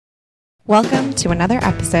Welcome to another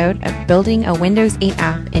episode of Building a Windows 8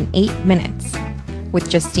 App in 8 Minutes with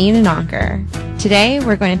Justine and Ankur. Today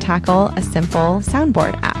we're going to tackle a simple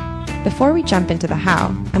soundboard app. Before we jump into the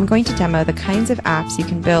how, I'm going to demo the kinds of apps you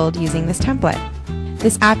can build using this template.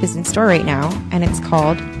 This app is in store right now and it's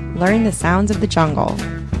called Learn the Sounds of the Jungle.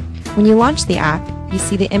 When you launch the app, you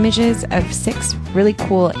see the images of 6 really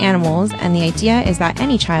cool animals, and the idea is that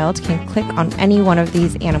any child can click on any one of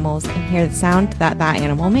these animals and hear the sound that that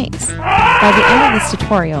animal makes. By the end of this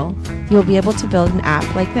tutorial, you will be able to build an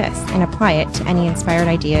app like this and apply it to any inspired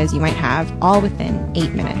ideas you might have, all within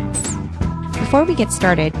 8 minutes. Before we get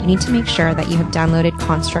started, you need to make sure that you have downloaded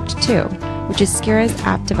Construct 2, which is Scirra's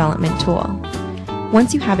app development tool.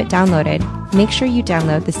 Once you have it downloaded, make sure you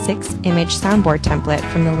download the 6-image soundboard template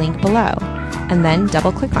from the link below, and then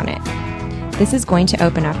double-click on it. This is going to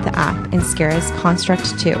open up the app in Scirra's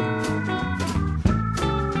Construct 2.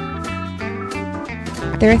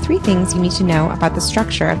 There are 3 things you need to know about the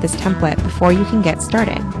structure of this template before you can get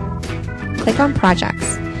started. Click on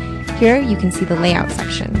Projects. Here you can see the Layout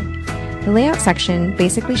section. The Layout section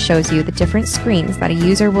basically shows you the different screens that a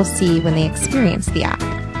user will see when they experience the app.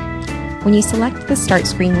 When you select the Start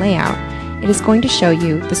Screen layout, it is going to show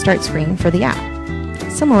you the start screen for the app.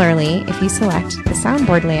 Similarly, if you select the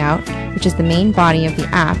soundboard layout, which is the main body of the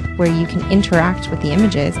app where you can interact with the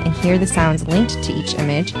images and hear the sounds linked to each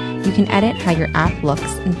image, you can edit how your app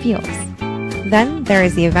looks and feels. Then there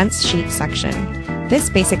is the Events Sheet section. This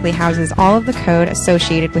basically houses all of the code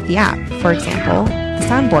associated with the app. For example, the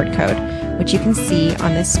soundboard code, which you can see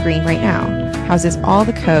on this screen right now, houses all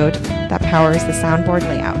the code that powers the soundboard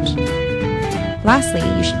layout. Lastly,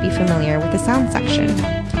 you should be familiar with the Sound section.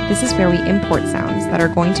 This is where we import sounds that are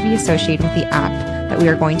going to be associated with the app that we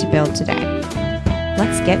are going to build today.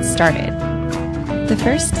 Let's get started. The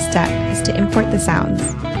first step is to import the sounds.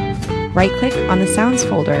 Right-click on the Sounds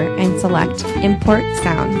folder and select Import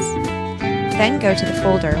Sounds. Then go to the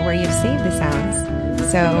folder where you've saved the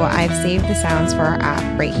sounds. So I've saved the sounds for our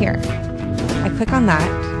app right here. I click on that,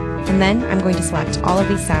 and then I'm going to select all of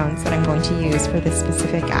these sounds that I'm going to use for this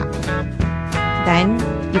specific app. Then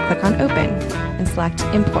you click on Open and select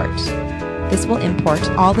Import. This will import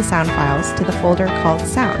all the sound files to the folder called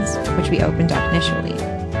Sounds, which we opened up initially.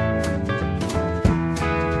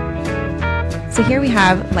 So here we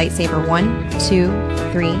have Lightsaber 1, 2,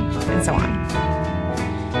 3, and so on.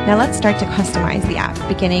 Now let's start to customize the app,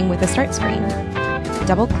 beginning with the Start screen.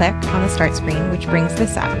 Double-click on the Start screen, which brings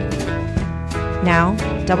this up. Now,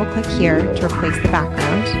 double-click here to replace the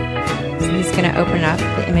background. So this is going to open up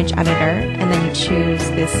the image editor, and then you choose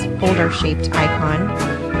this folder-shaped icon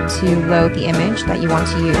to load the image that you want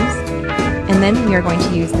to use. And then we are going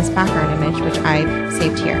to use this background image, which I've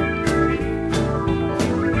saved here.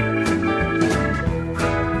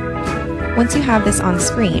 Once you have this on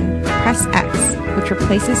screen, press X, which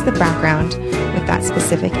replaces the background with that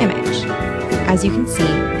specific image. As you can see,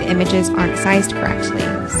 the images aren't sized correctly,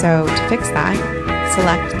 so to fix that,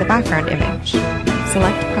 select the background image.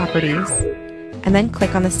 Select Properties, and then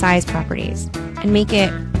click on the Size properties, and make it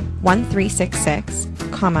 1366,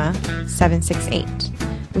 768,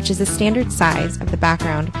 which is the standard size of the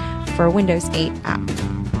background for a Windows 8 app.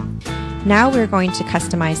 Now we're going to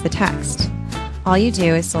customize the text. All you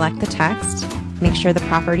do is select the text, make sure the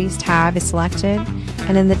Properties tab is selected,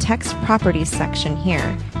 and in the Text Properties section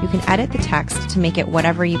here, you can edit the text to make it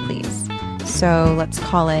whatever you please. So let's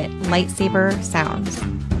call it Lightsaber Sounds.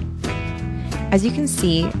 As you can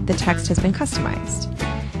see, the text has been customized.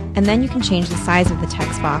 And then you can change the size of the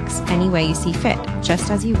text box any way you see fit, just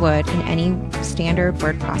as you would in any standard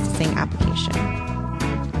word processing application.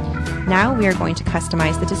 Now we are going to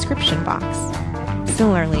customize the description box.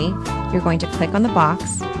 Similarly, you're going to click on the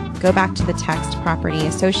box, go back to the text property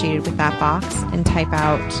associated with that box, and type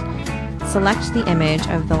out, select the image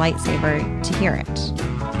of the lightsaber to hear it.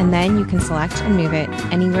 And then you can select and move it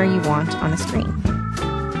anywhere you want on a screen.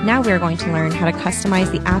 Now we are going to learn how to customize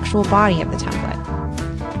the actual body of the template.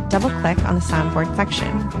 Double-click on the soundboard section.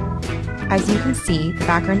 As you can see, the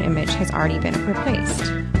background image has already been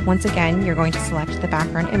replaced. Once again, you're going to select the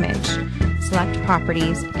background image, select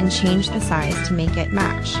Properties, and change the size to make it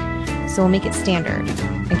match. So we'll make it standard.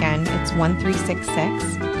 Again, it's 1366,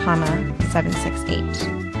 768.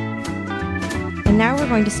 And now we're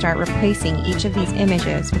going to start replacing each of these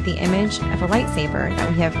images with the image of a lightsaber that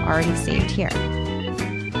we have already saved here.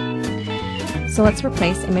 So let's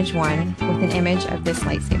replace image 1 with an image of this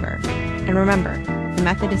lightsaber. And remember, the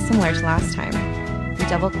method is similar to last time. You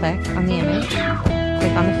double-click on the image,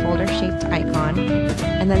 click on the folder-shaped icon,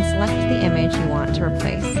 and then select the image you want to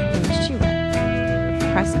replace image 2 with.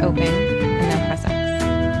 Press Open, and then press X.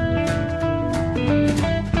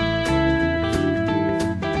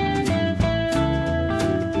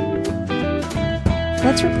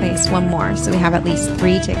 Let's replace one more so we have at least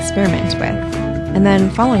 3 to experiment with. And then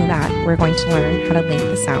following that, we're going to learn how to link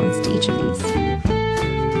the sounds to each of these.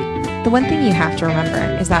 The one thing you have to remember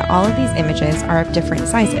is that all of these images are of different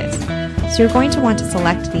sizes. So you're going to want to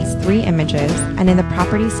select these 3 images and in the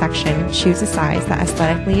Properties section, choose a size that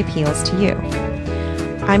aesthetically appeals to you.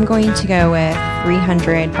 I'm going to go with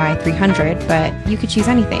 300 by 300, but you could choose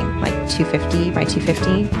anything, like 250 by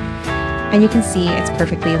 250, and you can see it's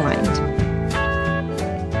perfectly aligned.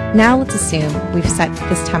 Now let's assume we've set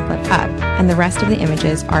this template up and the rest of the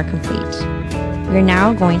images are complete. We're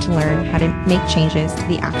now going to learn how to make changes to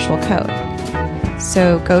the actual code.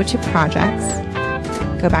 So go to Projects,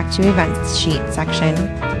 go back to Events Sheet section,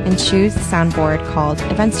 and choose the soundboard called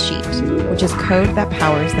Events Sheet, which is code that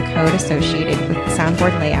powers the code associated with the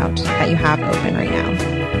soundboard layout that you have open right now.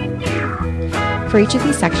 For each of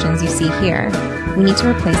these sections you see here, we need to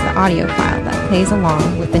replace the audio file that plays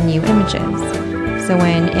along with the new images. So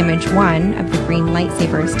when image 1 of the green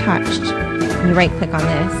lightsaber is touched, you right-click on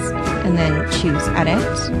this and then choose Edit,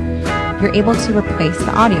 you're able to replace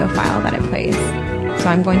the audio file that it plays. So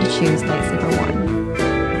I'm going to choose lightsaber 1,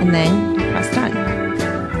 and then you press Done.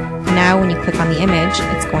 Now when you click on the image,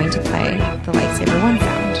 it's going to play the lightsaber 1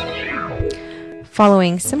 sound.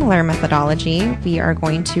 Following similar methodology, we are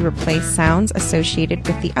going to replace sounds associated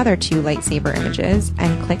with the other 2 lightsaber images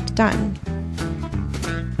and click Done.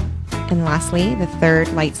 And lastly, the 3rd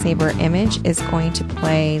lightsaber image is going to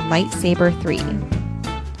play lightsaber 3.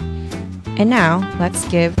 And now let's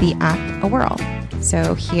give the app a whirl.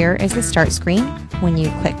 So here is the start screen. When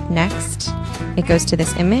you click Next, it goes to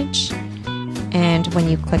this image. And when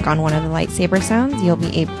you click on one of the lightsaber sounds, you'll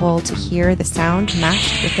be able to hear the sound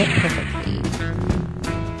matched with it perfectly.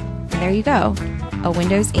 And there you go, a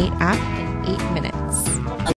Windows 8 app in 8 minutes.